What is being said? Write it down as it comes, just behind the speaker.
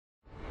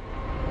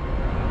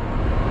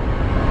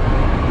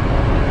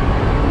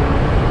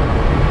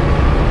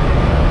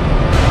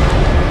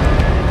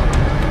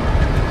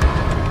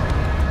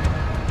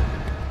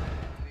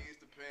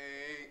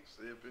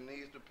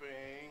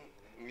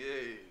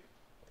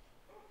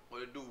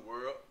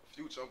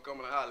Future, I'm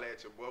coming to holler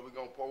at you, boy. We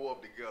gonna pull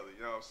up together,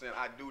 you know what I'm saying?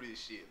 I do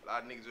this shit. A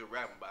lot of niggas just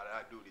rapping about it.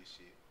 I do this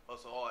shit.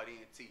 Hustle hard,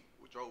 NT.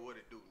 What drove what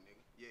it do, nigga?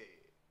 Yeah.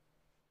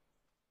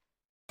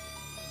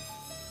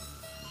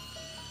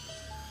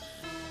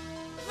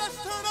 Let's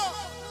turn up.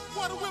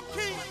 Water Whip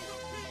King.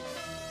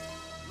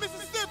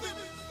 Mississippi.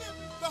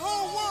 The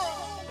whole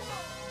world.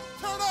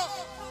 Turn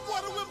up.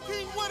 Water Whip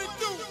King, what it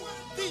do?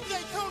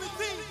 DJ Tony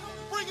T.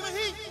 Bringing the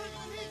heat.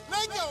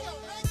 Let go.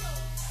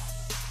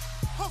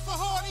 Hustle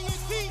hard,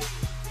 ENT.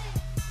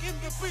 In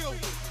the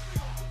building.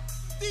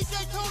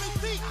 DJ Tony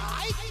T.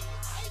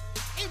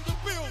 In the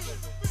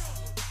building.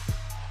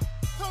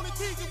 Tony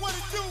T, what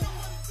it do?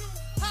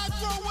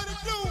 Hydro, what it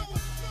do?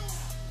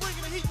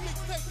 Bringing the heat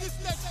mixtape, this,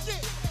 that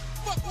shit.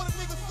 Fuck what a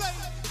nigga say,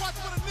 watch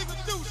what a nigga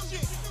do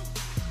shit.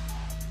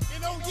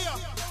 And oh yeah,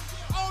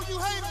 all you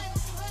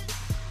haters,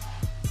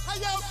 how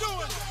y'all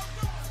doing?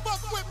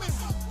 Fuck with me.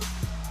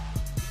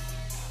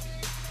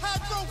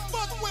 Hydro,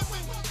 fuck with me.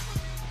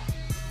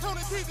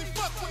 Tony T,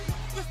 fuck with me.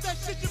 This that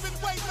shit you been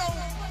waiting on.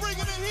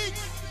 Bringing the heat.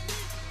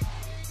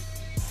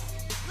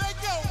 Let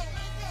go.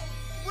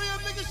 Real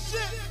nigga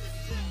shit.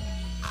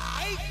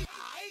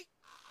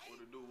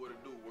 What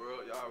it do,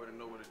 world? Y'all already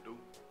know what it do.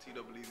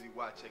 T.2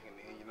 checking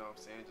in, you know what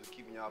I'm saying? Just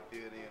keeping y'all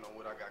filled in on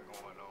what I got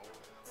going on.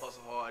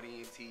 Hustle hard,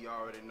 ENT, y'all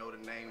already know the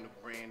name, the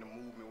brand, the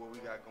movement, what we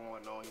got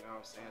going on, you know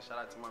what I'm saying?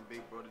 Shout out to my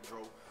big brother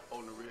Dro,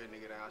 holding the real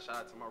nigga down.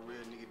 Shout out to my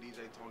real nigga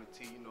DJ Tony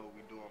T, you know what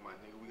we doing, my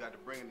nigga. We got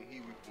the Bringing the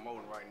Heat we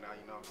promoting right now,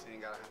 you know what I'm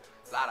saying? Got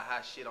a lot of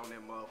hot shit on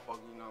that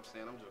motherfucker, you know what I'm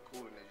saying? I'm just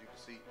coolin', as you can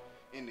see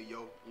in the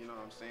yo, you know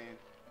what I'm saying?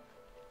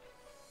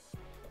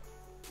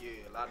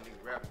 Yeah, a lot of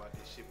niggas rap about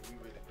this shit, but we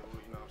really do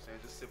it, you know what I'm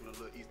saying? Just sipping a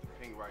little Easter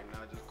pink right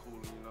now, just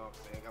coolin', you know what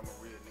I'm saying? Got my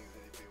real niggas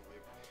in the field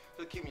with me.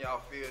 Just keeping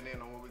y'all filled in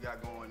on what we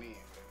got going in,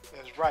 man.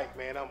 That's right,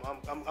 man.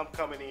 I'm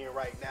coming in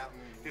right now.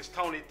 This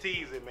Tony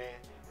Teasing, man.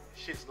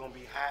 Shit's gonna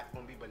be hot,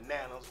 gonna be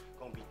bananas,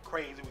 gonna be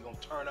crazy. We gonna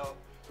turn up.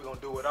 We gonna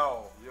do it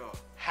all. Yeah.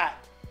 Hot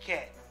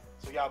cat.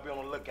 So y'all be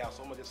on the lookout.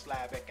 So I'm gonna just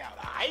slide back out.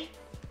 Alright?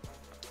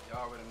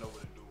 Y'all already know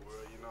what to do,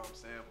 world. You know what I'm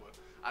saying? But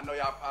I know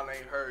y'all probably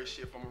ain't heard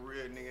shit from a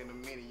real nigga in a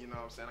minute. You know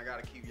what I'm saying? I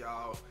gotta keep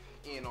y'all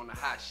in on the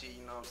hot shit.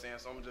 You know what I'm saying?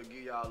 So I'm gonna just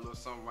give y'all a little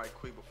something right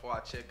quick before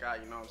I check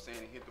out. You know what I'm saying?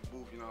 And hit the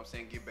booth. You know what I'm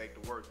saying? Get back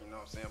to work. You know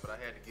what I'm saying? But I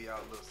had to give y'all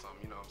a little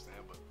something. You know what I'm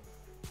saying? But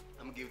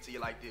I'm gonna give it to you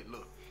like this.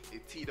 Look,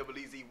 it's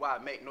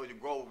T.2 make know your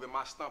grove in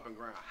my stomping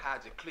ground.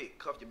 Hide your click,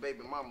 cuff your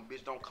baby mama,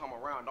 bitch. Don't come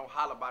around. Don't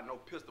holler about no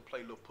pistol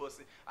play, little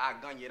pussy. I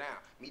gun you down.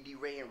 Me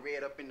D-Ray and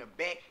Red up in the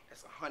back.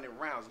 That's 100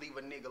 rounds. Leave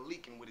a nigga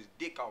leaking with his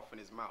dick off in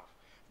his mouth.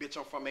 Bitch,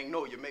 I'm from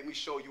Magnolia. Make me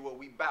show you what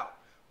we bout.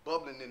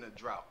 Bubbling in the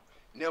drought.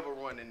 Never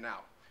running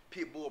out.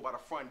 Pit bull by the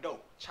front door.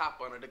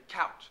 Chop under the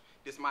couch.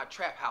 This my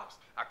trap house.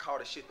 I call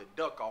the shit the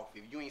duck off.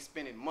 If you ain't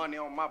spending money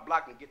on my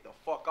block, then get the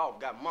fuck off.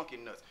 Got monkey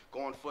nuts.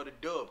 Going for the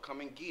dub.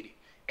 Come and get it.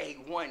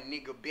 A1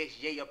 nigga,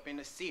 best yay up in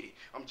the city.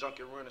 I'm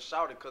junkie runner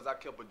shouted cause I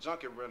kept a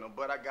junkie runner,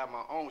 but I got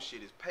my own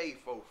shit. It's paid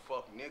for,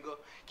 fuck nigga.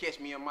 Catch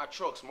me in my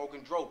truck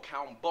smoking dro,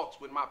 counting bucks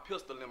with my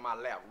pistol in my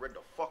lap. Ready to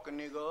fuck a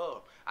nigga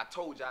up. I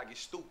told you I get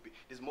stupid.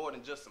 It's more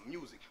than just some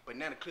music.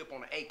 Banana clip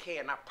on the AK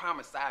and I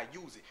promise I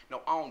use it.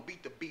 No, I don't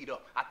beat the beat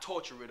up. I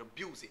torture it,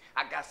 abuse it.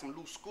 I got some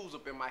loose screws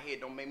up in my head.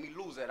 Don't make me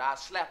lose it. I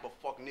slap a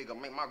fuck nigga.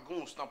 Make my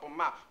goon stump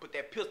him out. Put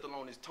that pistol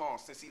on his tongue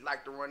since he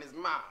like to run his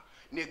mouth.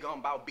 Nigga, I'm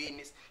about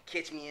business.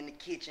 Catch me in the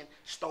kitchen,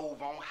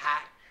 stove on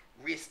hot,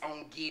 wrist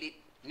on get it.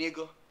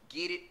 Nigga,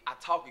 get it? I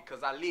talk it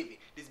cause I live it.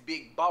 This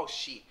big boss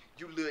shit.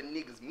 You little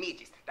niggas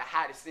midgets, the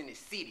hottest in the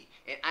city.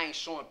 And I ain't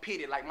showing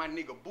pity like my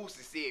nigga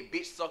Boosie said,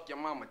 bitch, suck your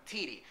mama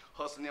titty.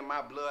 Hustling in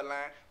my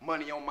bloodline,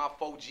 money on my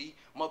 4G.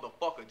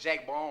 Motherfucker,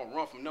 Jack Bone,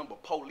 run from number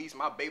police.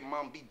 My baby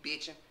mama be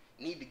bitching.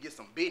 Need to get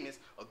some business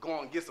or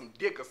go and get some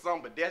dick or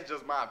something, but that's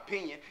just my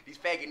opinion. These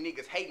faggot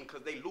niggas hating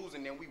cause they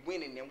losing and we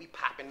winning and we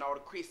popping all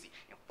the Chrissy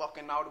and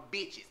fucking all the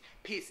bitches.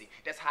 Pissy,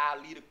 that's how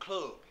I lead a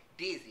club.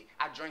 Dizzy,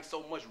 I drink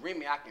so much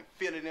Remy I can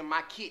feel it in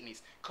my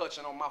kidneys.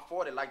 Clutching on my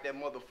 40 like that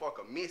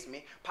motherfucker miss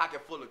me.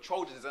 Pocket full of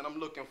Trojans and I'm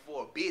looking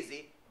for a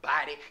busy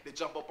body to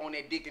jump up on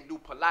that dick and do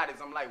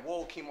Pilates. I'm like,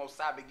 whoa, chemo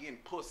Sabi getting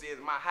pussy is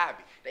my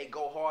hobby. They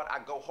go hard, I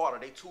go harder.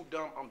 They too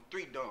dumb, I'm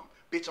 3 dumb.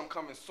 Bitch, I'm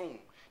coming soon.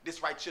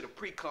 This right to the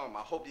pre-cum. I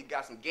hope you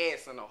got some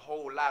gas and a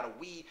whole lot of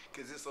weed,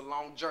 cause it's a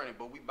long journey,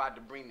 but we about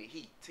to bring the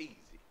heat. Tease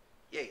it.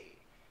 Yeah.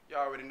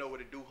 Y'all already know what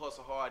to do.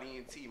 Hustle hard,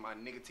 ENT, my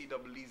nigga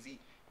T.2.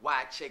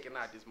 Why checking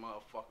out this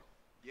motherfucker?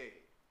 Yeah.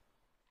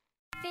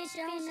 Fish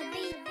on the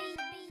beat.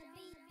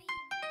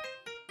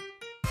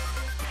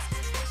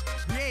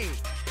 Yeah.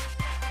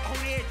 On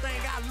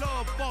everything I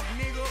love, fuck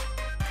nigga.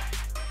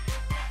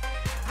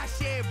 I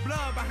shed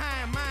blood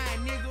behind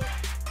mine, nigga.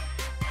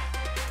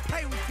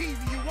 Play with teasing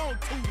you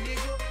want to,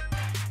 nigga.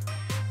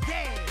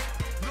 Yeah.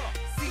 Look,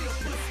 see the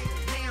pussy,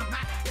 damn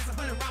hot. It's a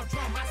 100-round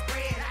drum, I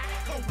spread out.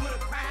 Go with a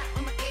cry,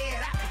 I'ma air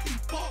it out. But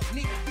these fuck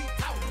niggas be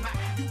talking about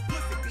you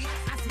pussy, bitch.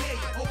 I smell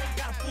you, hoe.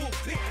 Got a full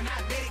clip and I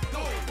let it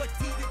go. What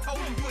teasing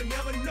told you would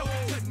never know.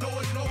 Just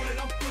know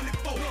that I'm fully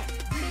focused.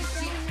 Really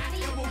shit I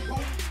ever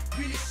wrote.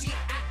 Really shit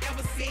I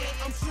ever said.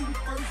 I'm shooting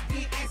first,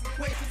 then asking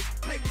questions.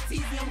 Play with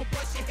teasing, I'ma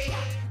bust your head.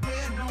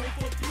 Well known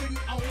for putting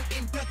on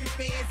ducking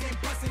feds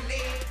and busting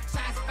legs.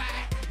 Shots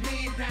fired,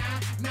 man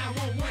down,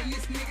 911,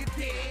 this nigga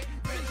dead.